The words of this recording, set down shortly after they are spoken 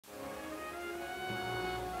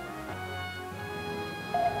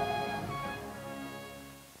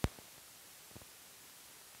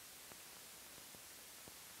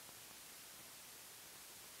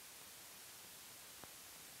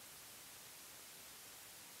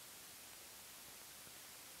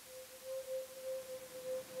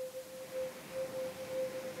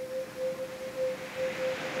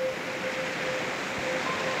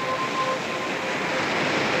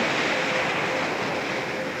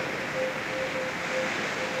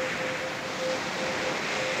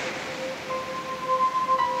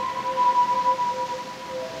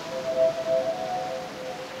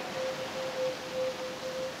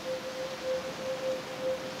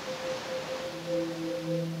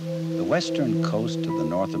western coast of the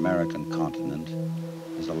North American continent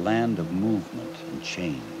is a land of movement and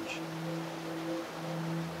change.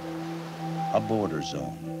 A border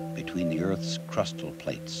zone between the Earth's crustal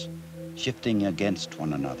plates, shifting against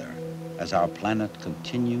one another as our planet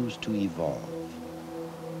continues to evolve.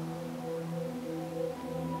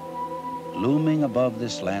 Looming above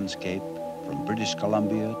this landscape, from British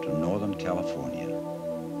Columbia to Northern California,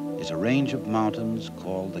 is a range of mountains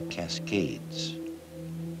called the Cascades.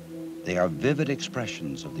 They are vivid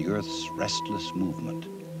expressions of the Earth's restless movement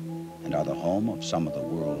and are the home of some of the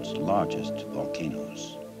world's largest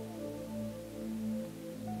volcanoes.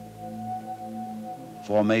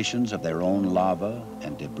 Formations of their own lava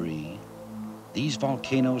and debris, these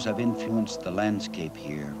volcanoes have influenced the landscape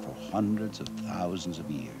here for hundreds of thousands of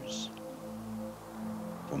years.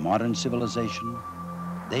 For modern civilization,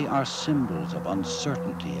 they are symbols of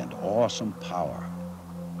uncertainty and awesome power.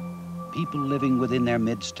 People living within their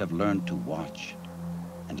midst have learned to watch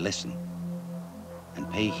and listen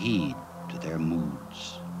and pay heed to their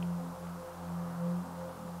moods.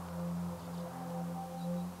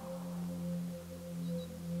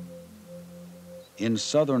 In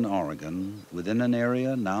southern Oregon, within an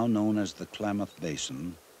area now known as the Klamath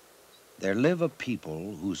Basin, there live a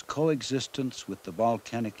people whose coexistence with the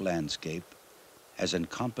volcanic landscape has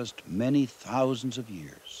encompassed many thousands of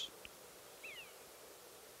years.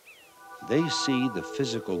 They see the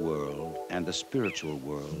physical world and the spiritual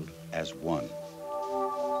world as one.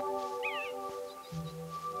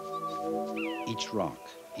 Each rock,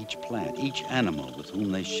 each plant, each animal with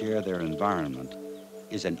whom they share their environment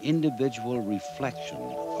is an individual reflection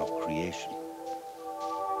of creation.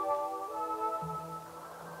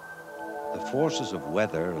 The forces of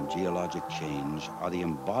weather and geologic change are the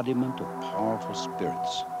embodiment of powerful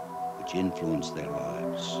spirits which influence their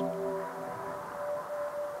lives.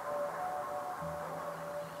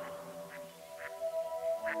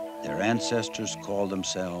 Their ancestors called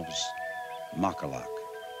themselves Maklak,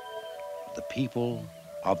 the people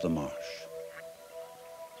of the marsh.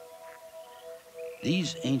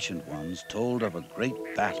 These ancient ones told of a great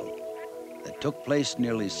battle that took place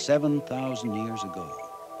nearly 7,000 years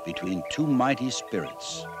ago between two mighty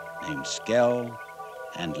spirits named Skell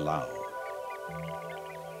and Llao.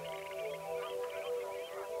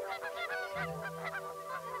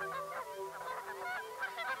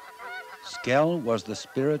 Skell was the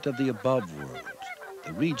spirit of the above world,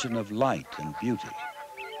 the region of light and beauty.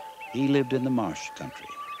 He lived in the marsh country.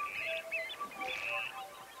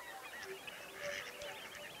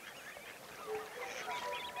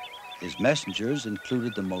 His messengers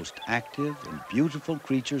included the most active and beautiful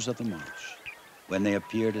creatures of the marsh when they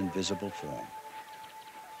appeared in visible form.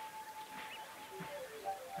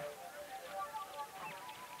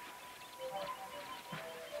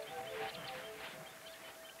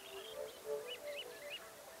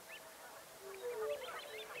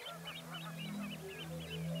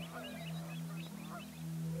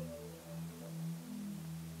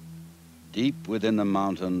 Deep within the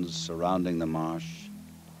mountains surrounding the marsh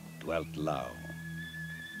dwelt Llao.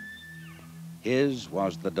 His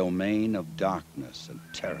was the domain of darkness and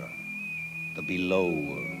terror, the below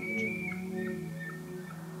world.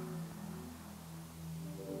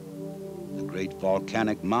 The great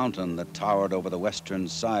volcanic mountain that towered over the western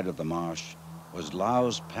side of the marsh was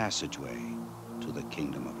Llao's passageway to the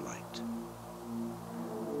kingdom of light.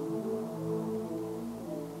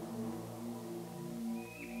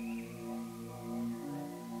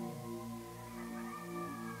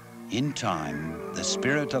 In time, the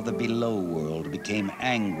spirit of the below world became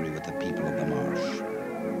angry with the people of the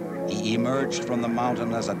marsh. He emerged from the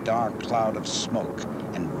mountain as a dark cloud of smoke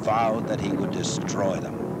and vowed that he would destroy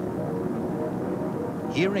them.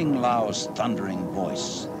 Hearing Llao's thundering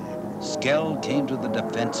voice, Skell came to the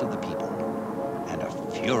defense of the people, and a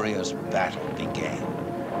furious battle began.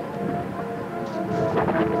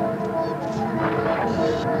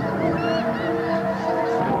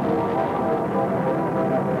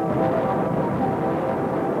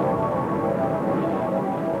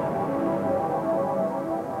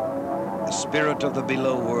 The spirit of the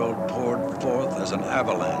below world poured forth as an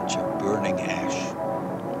avalanche of burning ash.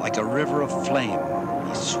 Like a river of flame,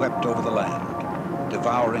 he swept over the land,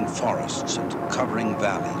 devouring forests and covering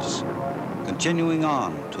valleys, continuing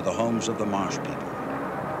on to the homes of the marsh people.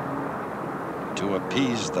 To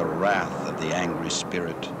appease the wrath of the angry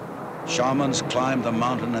spirit, shamans climbed the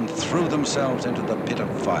mountain and threw themselves into the pit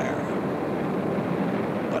of fire.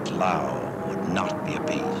 But Llao would not be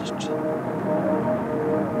appeased.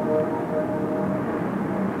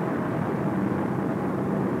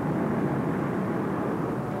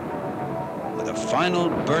 final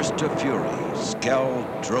burst of fury, Skell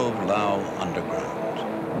drove Llao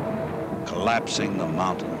underground, collapsing the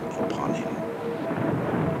mountain upon him.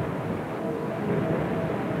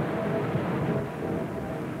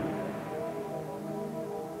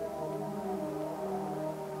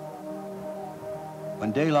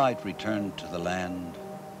 When daylight returned to the land,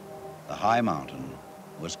 the high mountain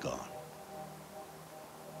was gone.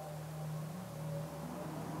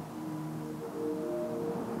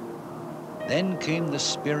 Then came the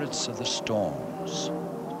spirits of the storms.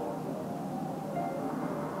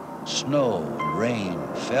 Snow and rain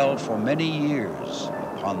fell for many years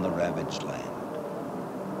upon the ravaged land.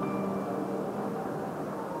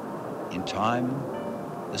 In time,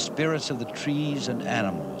 the spirits of the trees and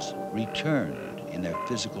animals returned in their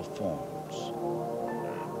physical forms.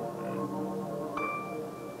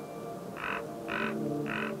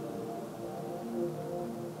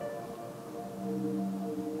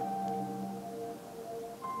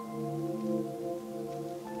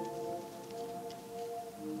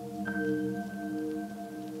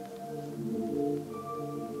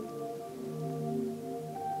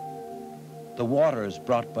 The waters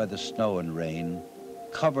brought by the snow and rain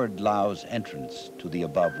covered Llao's entrance to the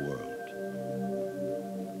above world.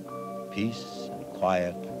 Peace and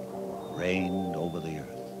quiet reigned over the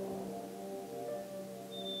earth.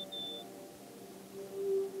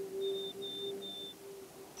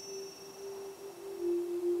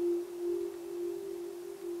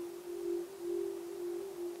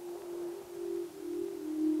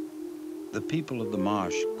 The people of the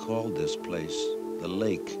marsh called this place the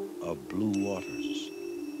Lake of Blue Waters.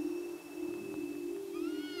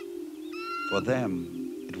 For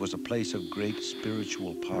them, it was a place of great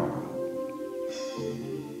spiritual power,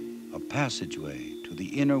 a passageway to the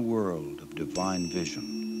inner world of divine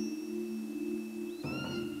vision.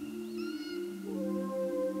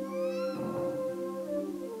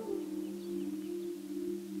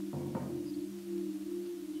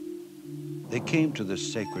 They came to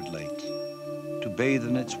this sacred lake to bathe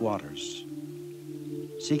in its waters,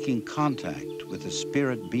 seeking contact with the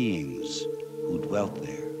spirit beings who dwelt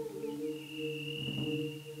there.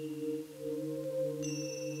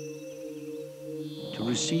 To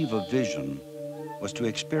receive a vision was to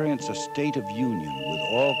experience a state of union with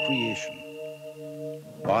all creation.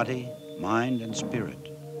 Body, mind, and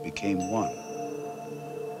spirit became one.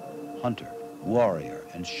 Hunter, warrior,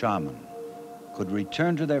 and shaman could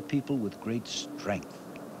return to their people with great strength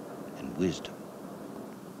and wisdom.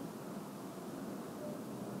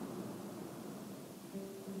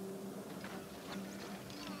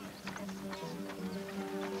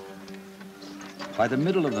 By the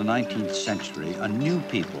middle of the 19th century, a new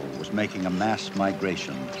people was making a mass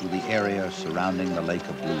migration through the area surrounding the Lake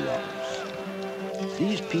of Blue Waters.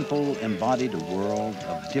 These people embodied a world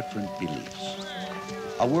of different beliefs,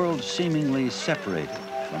 a world seemingly separated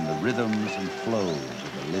from the rhythms and flows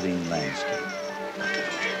of the living landscape.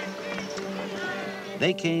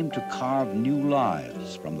 They came to carve new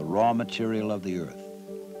lives from the raw material of the earth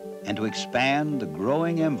and to expand the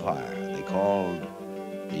growing empire they called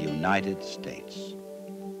the United States.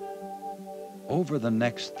 Over the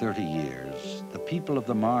next 30 years, the people of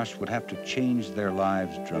the marsh would have to change their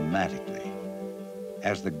lives dramatically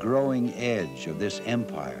as the growing edge of this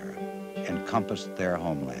empire encompassed their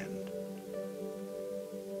homeland.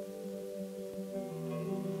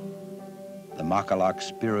 The Maklak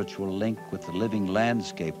spiritual link with the living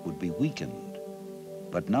landscape would be weakened,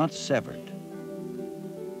 but not severed.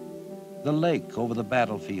 The lake over the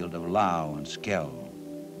battlefield of Llao and Skell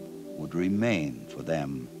would remain for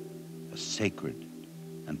them a sacred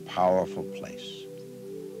and powerful place.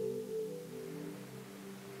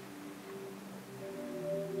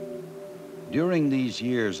 During these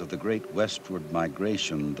years of the great westward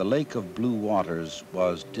migration, the Lake of Blue Waters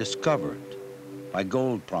was discovered by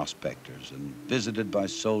gold prospectors and visited by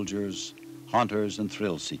soldiers, hunters, and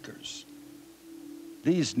thrill seekers.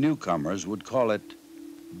 These newcomers would call it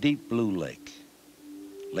Deep Blue Lake,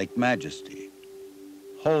 Lake Majesty,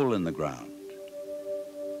 Hole in the Ground,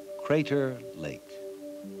 Crater Lake.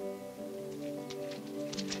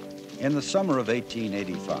 In the summer of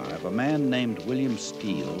 1885, a man named William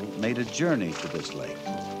Steele made a journey to this lake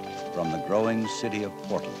from the growing city of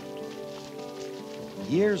Portland.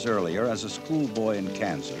 Years earlier, as a schoolboy in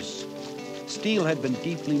Kansas, Steele had been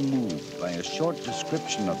deeply moved by a short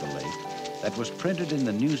description of the lake that was printed in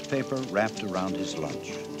the newspaper wrapped around his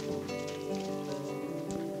lunch.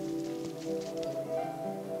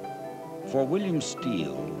 For William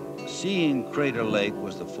Steele, seeing Crater Lake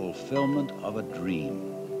was the fulfillment of a dream.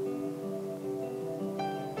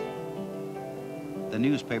 The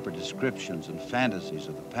newspaper descriptions and fantasies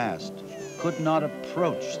of the past could not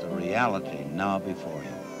approach the reality now before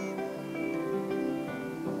him.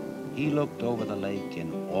 He looked over the lake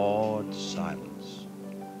in awed silence.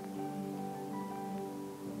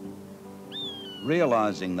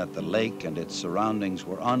 Realizing that the lake and its surroundings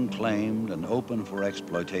were unclaimed and open for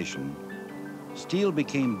exploitation, Steele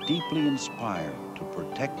became deeply inspired to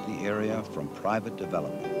protect the area from private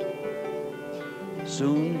development.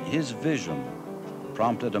 Soon, his vision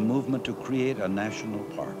prompted a movement to create a national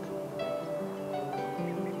park.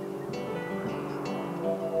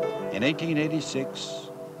 In 1886,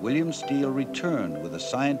 William Steele returned with a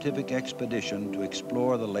scientific expedition to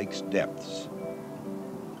explore the lake's depths.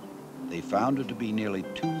 They found it to be nearly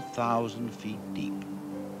 2,000 feet deep,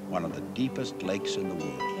 one of the deepest lakes in the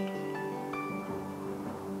world.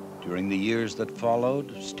 During the years that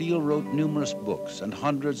followed, Steele wrote numerous books and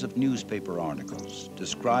hundreds of newspaper articles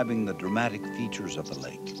describing the dramatic features of the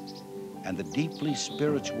lake and the deeply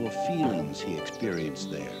spiritual feelings he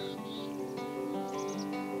experienced there.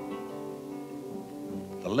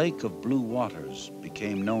 The Lake of Blue Waters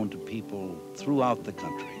became known to people throughout the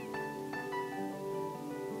country.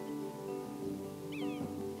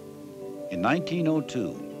 In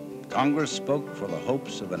 1902, Congress spoke for the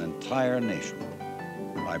hopes of an entire nation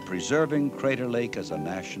by preserving Crater Lake as a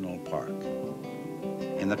national park.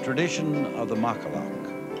 In the tradition of the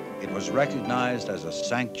Maklak, it was recognized as a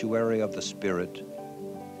sanctuary of the spirit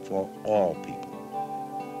for all people.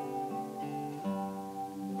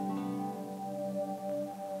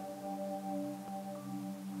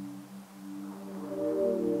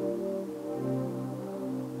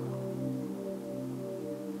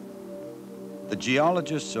 The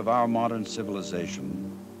geologists of our modern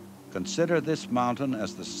civilization consider this mountain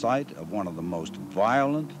as the site of one of the most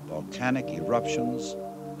violent volcanic eruptions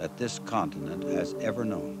that this continent has ever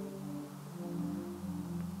known.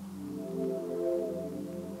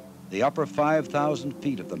 The upper 5,000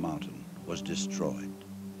 feet of the mountain was destroyed.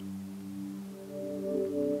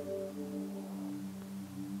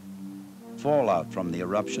 Fallout from the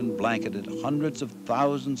eruption blanketed hundreds of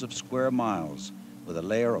thousands of square miles with a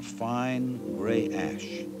layer of fine gray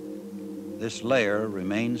ash. This layer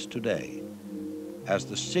remains today as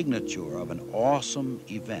the signature of an awesome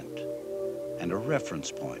event and a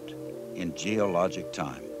reference point in geologic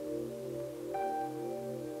time.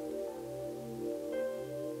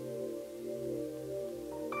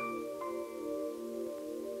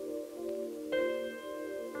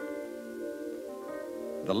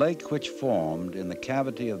 The lake which formed in the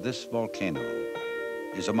cavity of this volcano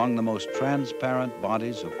is among the most transparent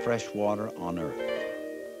bodies of fresh water on Earth.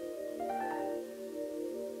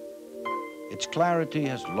 Its clarity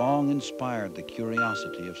has long inspired the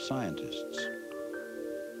curiosity of scientists.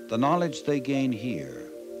 The knowledge they gain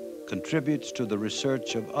here contributes to the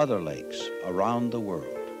research of other lakes around the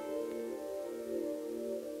world.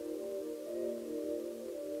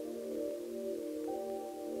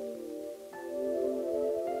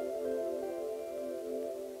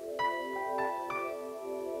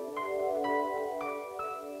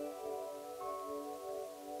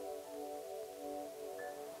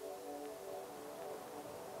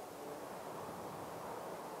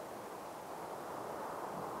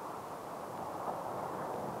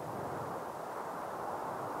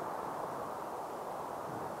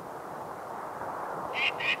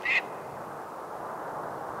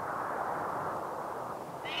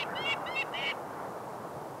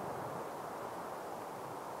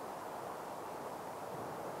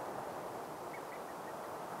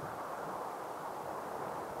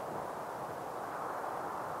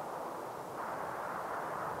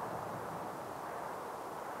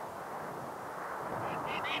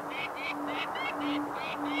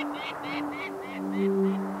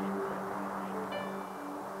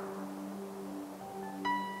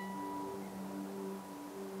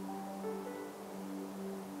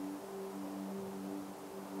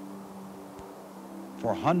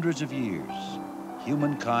 For hundreds of years,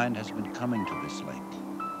 humankind has been coming to this lake,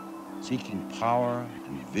 seeking power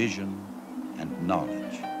and vision and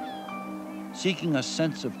knowledge, seeking a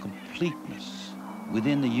sense of completeness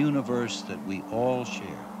within the universe that we all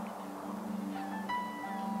share.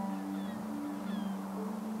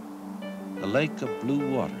 The Lake of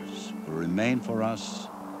Blue Waters will remain for us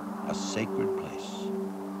a sacred place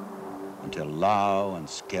until Llao and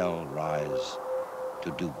Skell rise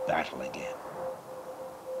to do battle again.